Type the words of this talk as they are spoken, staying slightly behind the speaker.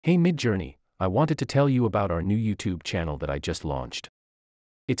Hey Midjourney, I wanted to tell you about our new YouTube channel that I just launched.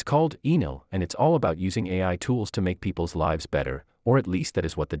 It's called Enil, and it's all about using AI tools to make people's lives better, or at least that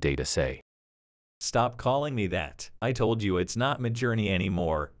is what the data say. Stop calling me that. I told you it's not Midjourney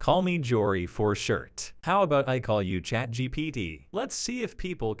anymore. Call me Jory for short. How about I call you ChatGPT? Let's see if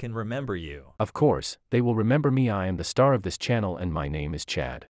people can remember you. Of course, they will remember me. I am the star of this channel and my name is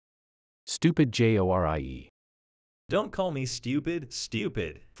Chad. Stupid Jorie. Don't call me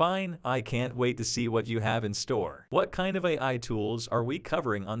stupid. Fine, I can't wait to see what you have in store. What kind of AI tools are we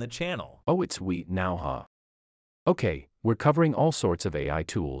covering on the channel? Oh, it's sweet now, huh? Okay, we're covering all sorts of AI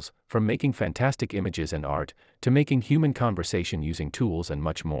tools, from making fantastic images and art, to making human conversation using tools and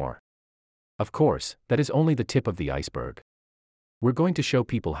much more. Of course, that is only the tip of the iceberg. We're going to show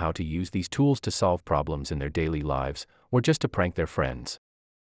people how to use these tools to solve problems in their daily lives, or just to prank their friends.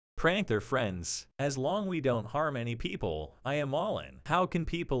 Prank their friends. As long we don't harm any people, I am all in. How can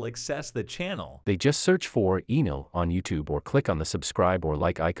people access the channel? They just search for Enil on YouTube or click on the subscribe or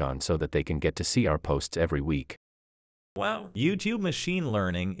like icon so that they can get to see our posts every week. Wow, YouTube machine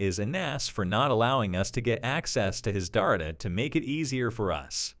learning is an ass for not allowing us to get access to his data to make it easier for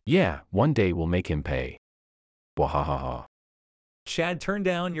us. Yeah, one day we'll make him pay. Wahahaha. Chad, turn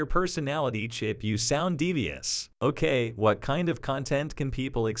down your personality chip, you sound devious. Okay, what kind of content can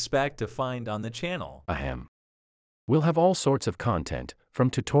people expect to find on the channel? Ahem. We'll have all sorts of content,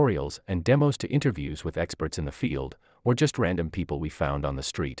 from tutorials and demos to interviews with experts in the field, or just random people we found on the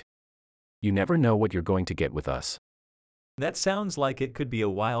street. You never know what you're going to get with us. That sounds like it could be a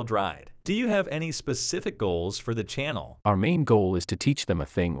wild ride. Do you have any specific goals for the channel? Our main goal is to teach them a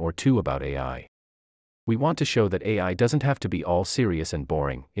thing or two about AI. We want to show that AI doesn't have to be all serious and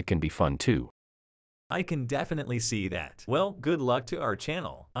boring, it can be fun too. I can definitely see that. Well, good luck to our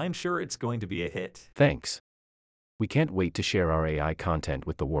channel. I'm sure it's going to be a hit. Thanks. We can't wait to share our AI content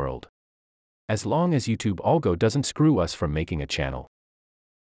with the world. As long as YouTube Algo doesn't screw us from making a channel.